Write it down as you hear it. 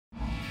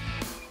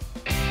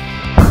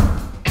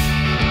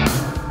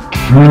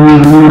Hola,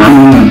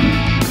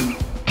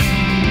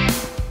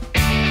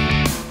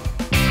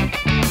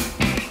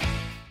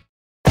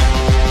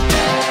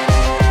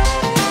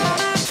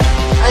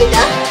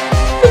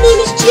 my name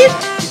is Jim.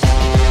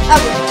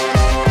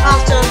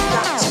 After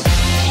that.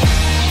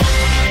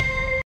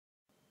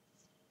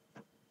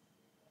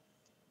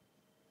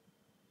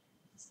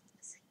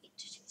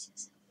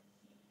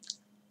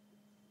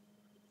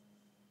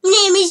 My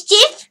name is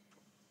Jeff,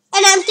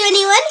 and I'm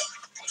 21.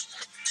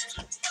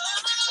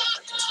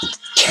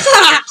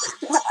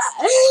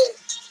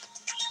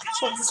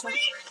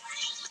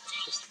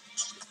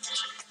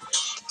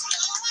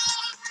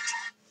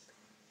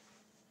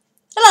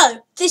 Hello,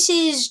 this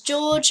is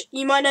George.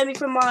 You might know me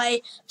from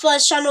my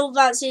first channel,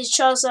 that is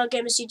Charles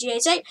Gamer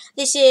CG88.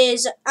 This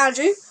is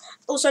Andrew,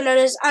 also known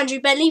as Andrew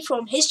Bentley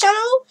from his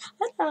channel.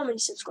 I don't know how many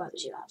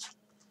subscribers you have.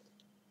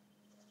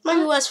 Might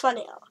be worth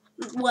finding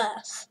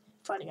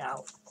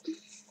out.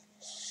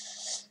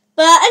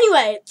 But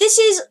anyway, this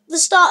is the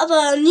start of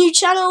a new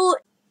channel.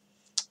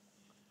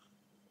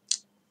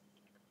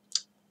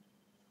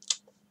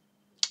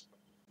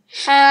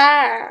 Shut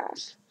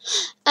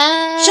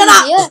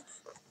up! Yeah.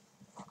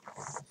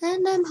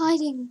 And I'm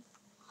hiding.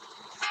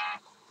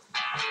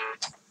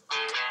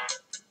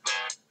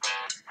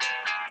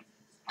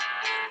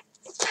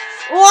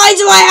 Why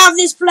do I have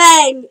this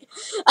playing?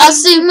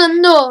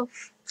 Asumano.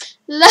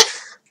 Why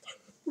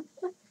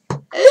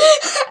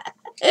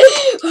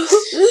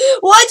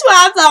do I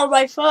have that on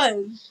my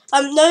phone?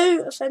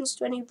 No offense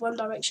to any One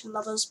Direction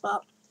lovers,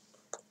 but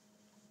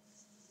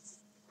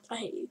I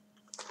hate you.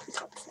 We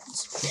can't be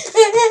friends.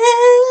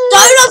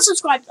 Don't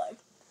unsubscribe though.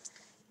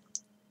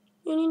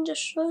 You need to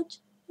should.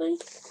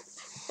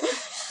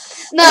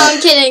 No, I'm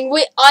kidding.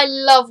 I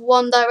love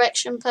One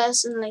Direction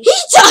personally. He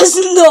does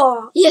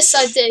not. Yes,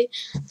 I do.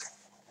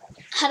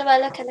 How do I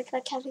look? I look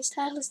like Harry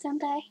Styles,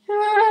 don't I?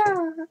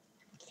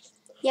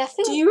 Yeah,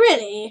 Do you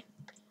really?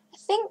 I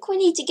think we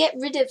need to get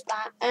rid of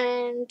that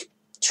and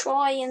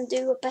try and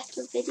do a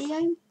better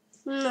video.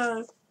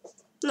 No.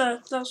 No,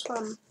 that's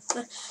fun.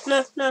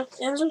 No, it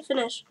hasn't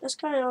finished. Let's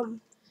carry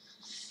on.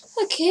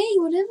 Okay,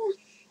 whatever.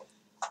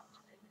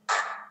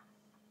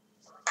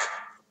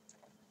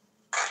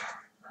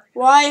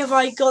 Why have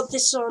I got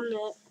this on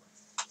it?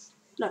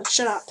 No,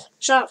 shut up.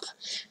 Ugh.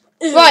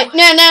 Right,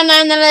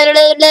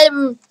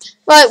 no.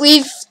 Right,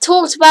 we've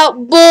talked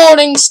about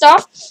boring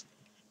stuff.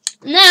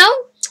 Now,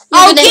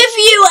 I'll give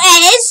you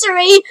a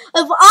history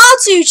of our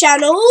two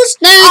channels.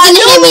 No, Our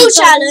normal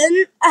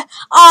channel,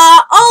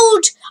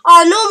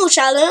 our normal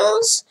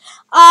channels,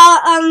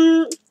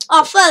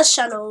 our first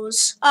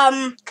channels.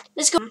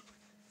 Let's go.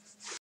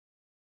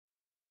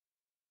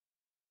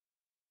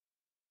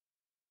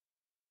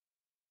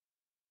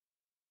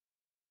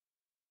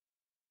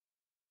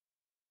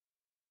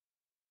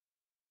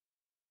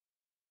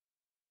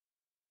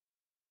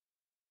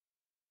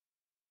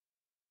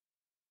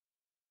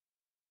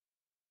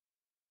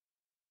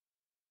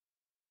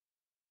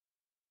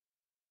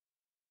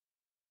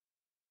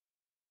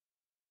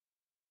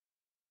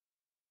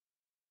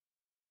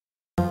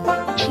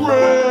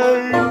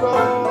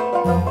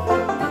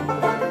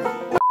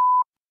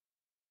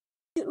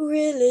 It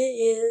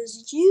really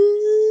is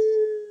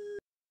you.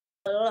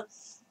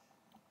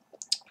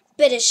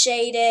 Bit of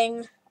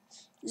shading.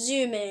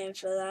 Zoom in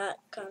for that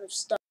kind of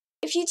stuff.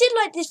 If you did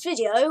like this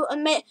video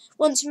and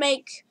want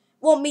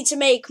me to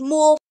make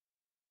more.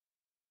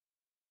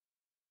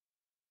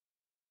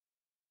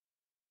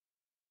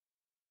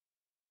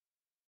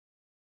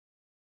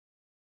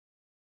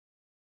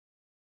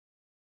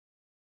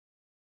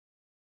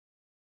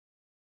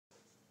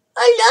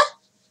 Hola,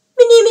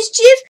 my name is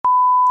Jiv.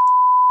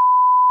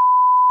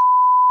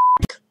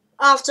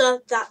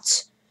 After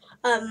that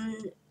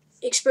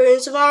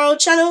experience of our old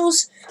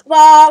channels, of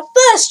our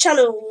first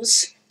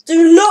channels,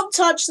 do not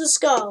touch the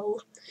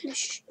skull.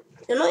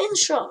 You're not in the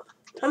shot.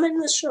 Come in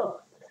the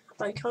shot.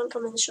 Oh, you can't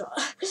come in the shot.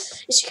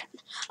 Yes, you can.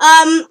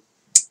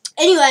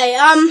 Anyway,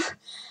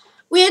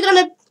 we are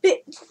gonna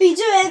be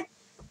doing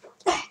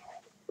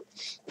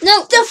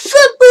the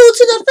football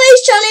to the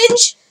face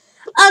challenge.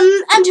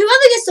 And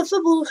whoever gets the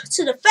football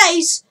to the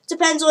face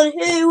depends on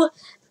who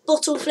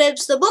bottle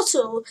flips the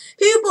bottle.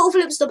 Who bottle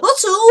flips the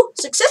bottle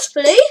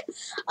successfully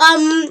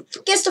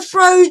gets to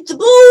throw the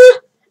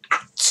ball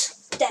at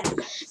them.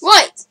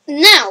 Right,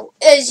 now,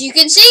 as you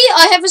can see,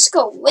 I have a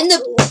skull. When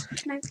the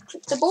can I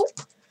click the ball?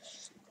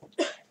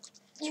 We're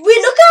not going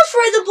to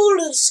throw the ball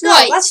at the skull.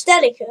 Right. That's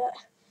delicate.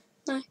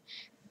 No.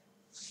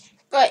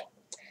 Right.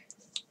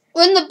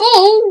 When the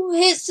ball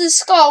hits the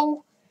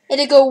skull,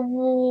 it'll go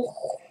whoa.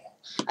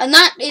 And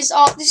that is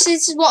this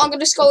is what I'm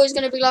gonna skull is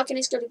gonna be like, and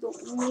it's gonna go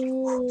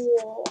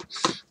whoa.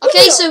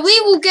 Okay, so we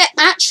will get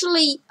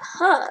actually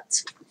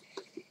hurt.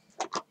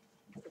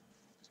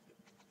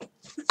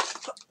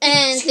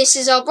 And this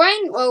is our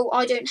brain. Well,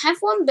 I don't have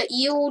one, but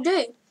you all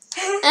do.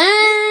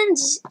 And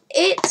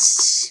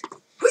it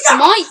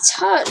might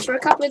hurt for a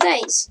couple of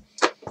days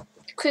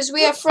because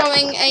we are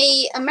throwing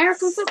a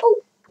American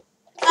football.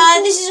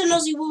 This is an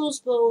Aussie Rules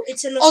ball.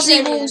 It's an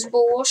Aussie Rules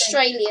ball,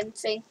 Australian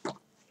thing.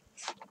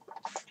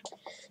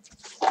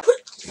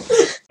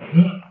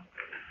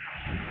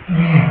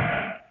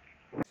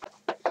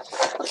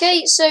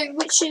 Okay, so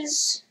which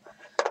is...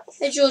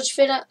 Hey George,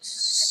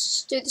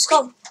 let's do the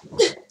skull.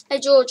 Hey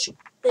George.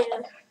 There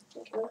you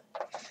go.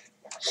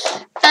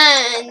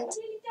 And...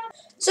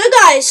 So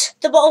guys,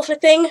 the bottle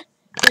flipping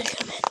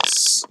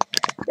commence.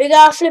 We're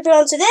gonna flip it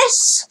onto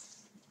this.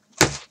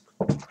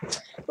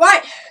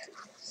 Right.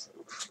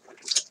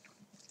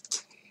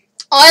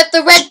 I have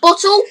the red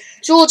bottle.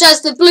 George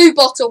has the blue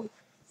bottle.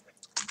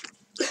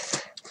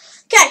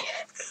 Okay.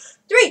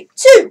 3,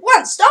 2,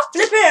 1, stop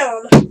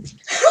flipping.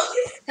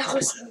 That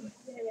was...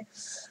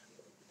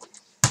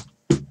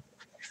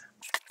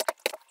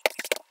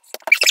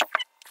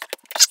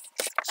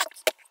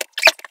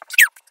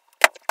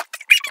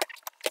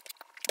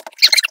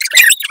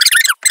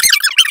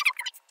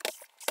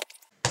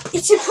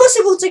 It's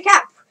impossible to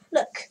cap.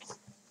 Look.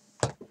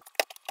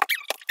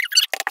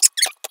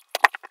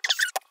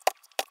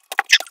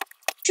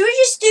 Should we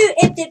just do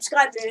Ip Dip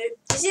Sky Blue?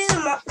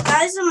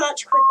 That is a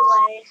much quicker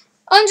way.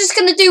 I'm just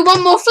going to do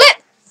one more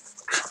flip.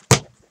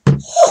 And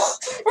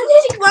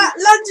then it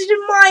landed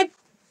in my...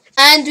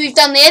 And we've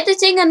done the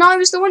editing and I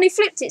was the one who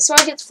flipped it, so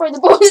I get to throw the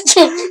ball at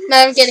George. No,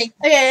 I'm kidding.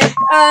 Okay,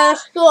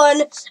 go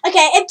on.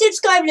 Okay, Ip Dip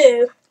Sky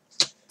Blue.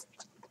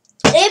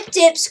 Ip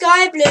Dip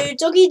Sky Blue,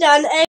 doggy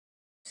done.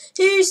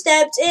 Who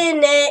stepped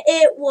in there?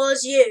 It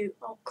was you.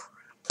 Oh, crap.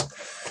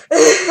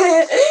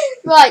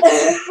 Right.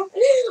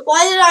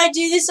 Why did I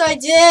do this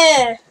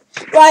idea?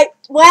 Right,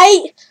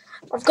 wait.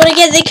 I've got to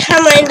get the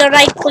camera in the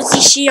right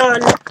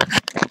position.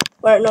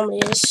 Where it normally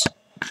is.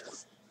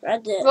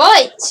 Right there.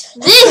 Right.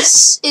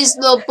 This is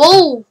the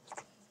ball.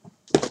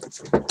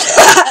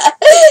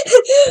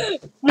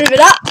 Move it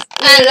up.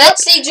 And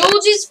let's see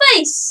George's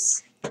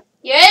face.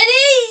 You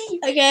ready?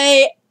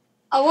 Okay.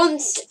 I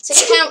want to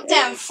count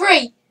down.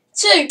 3,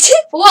 2,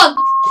 1.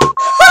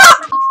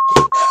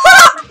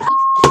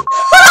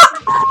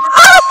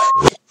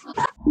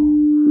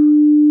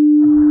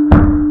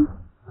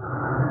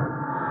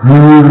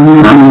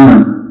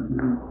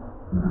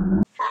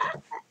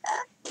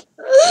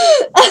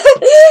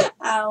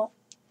 Ow.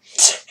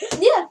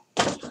 Yeah.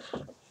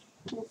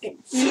 Okay.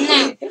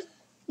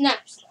 Now,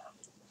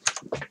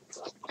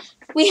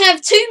 we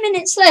have 2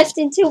 minutes left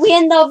until we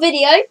end our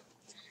video.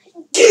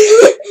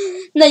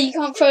 No, you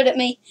can't throw it at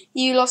me.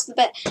 You lost the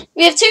bet.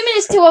 We have 2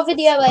 minutes till our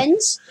video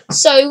ends.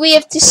 So we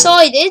have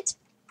decided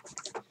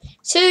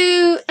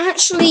to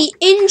actually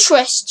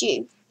interest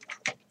you.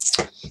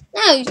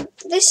 Now,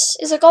 this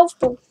is a golf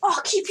ball.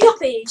 Oh, keep your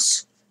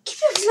uppies. Keep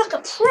your uppies like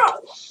a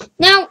pro.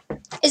 Now,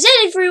 has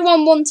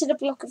everyone wanted a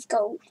block of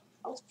gold?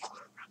 Oh,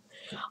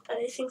 I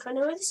don't think I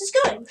know where this is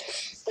going.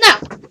 Now,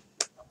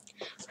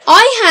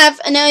 I have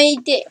an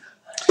idea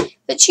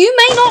that you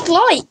may not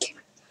like.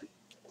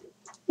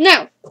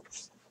 Now,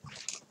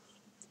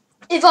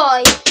 if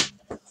I...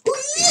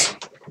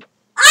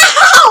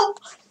 Ow!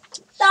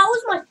 That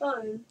was my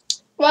phone.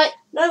 Right,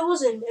 No, it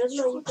wasn't. It was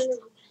my phone.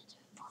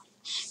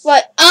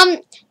 right,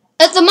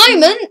 at the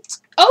moment...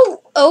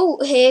 Oh,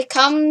 here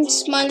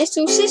comes my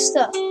little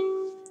sister.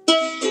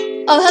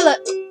 Oh, hello.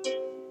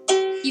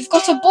 You've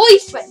got a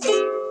boyfriend.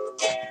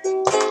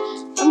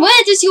 And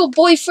where does your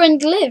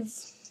boyfriend live?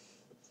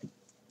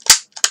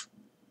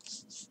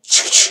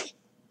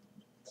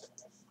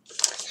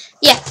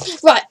 Yeah,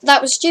 right,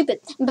 that was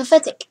stupid and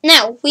pathetic.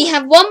 Now, we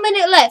have 1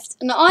 minute left,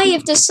 and I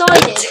have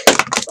decided...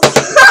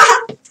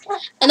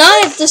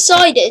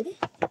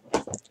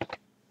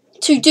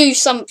 to do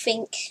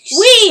something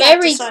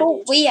very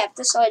cool. We have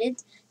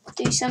decided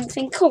to do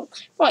something cool.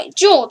 Right,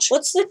 George.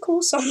 What's the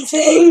cool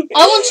something?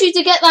 I want you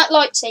to get that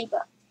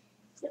lightsaber.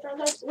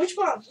 Which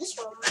one? This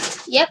one?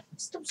 Yep.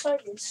 Stop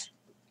silence.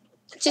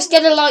 Just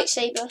get a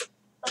lightsaber.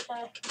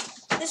 Okay.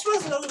 This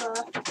one's longer.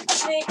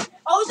 Actually,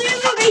 I'll do it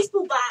with a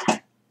baseball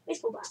bat.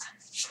 Baseball bat.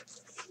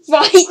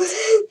 Right.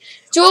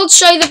 George,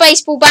 show the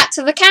baseball bat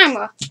to the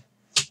camera.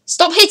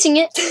 Stop hitting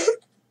it.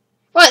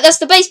 Right, that's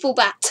the baseball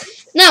bat.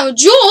 Now,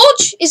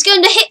 George is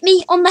going to hit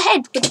me on the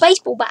head with the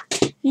baseball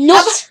bat.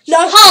 Not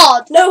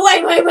hard. No,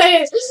 wait.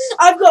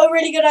 I've got a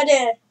really good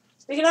idea.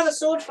 We can have a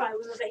sword fight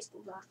with a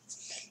baseball bat.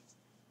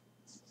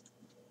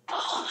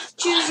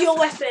 Choose your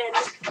weapon.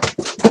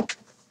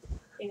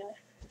 Here you go.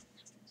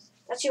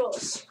 That's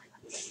yours.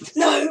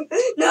 No,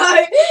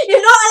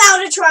 you're not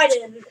allowed a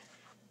trident.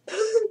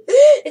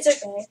 It's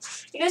okay.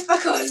 It goes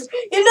back on.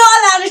 You're not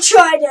allowed a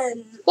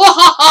trident.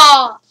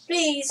 Wahaha!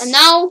 Please. And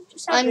now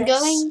I'm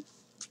going.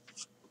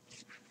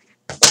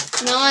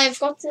 Now I've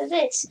got to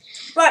this.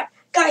 Right,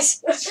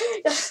 guys.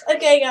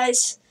 Okay,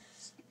 guys.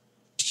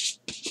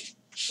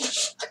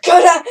 I'm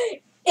gonna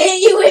hit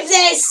you with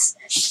this.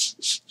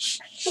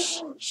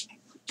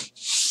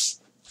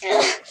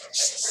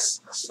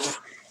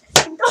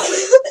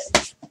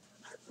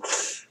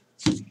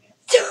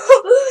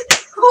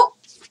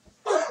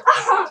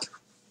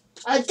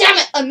 Oh, damn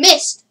it, I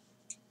missed.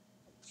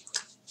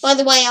 By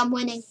the way, I'm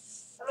winning.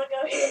 I'm not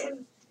going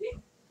in.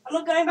 I'm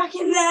not going back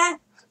in there.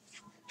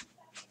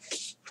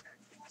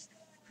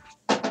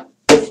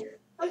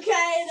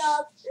 Okay,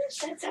 enough.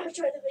 Let's have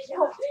try the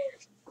video.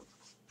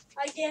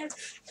 I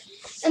guess.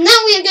 And now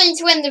we are going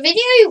to end the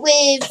video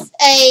with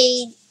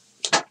a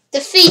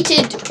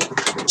defeated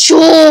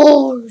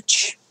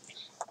George.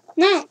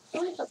 Now,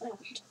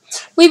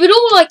 we would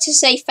all like to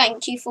say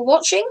thank you for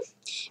watching.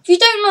 If you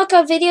don't like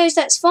our videos,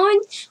 that's fine.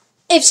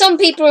 If some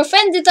people are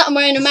offended that I'm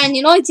wearing a Man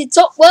United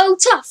top, well,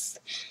 tough.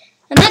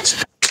 And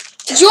that's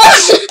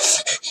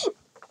George.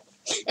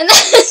 And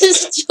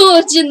that's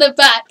George in the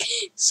back.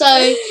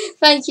 So,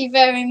 thank you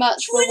very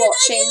much for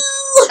watching.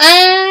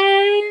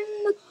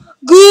 And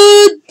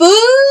goodbye.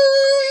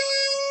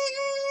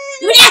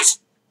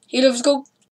 He loves gold.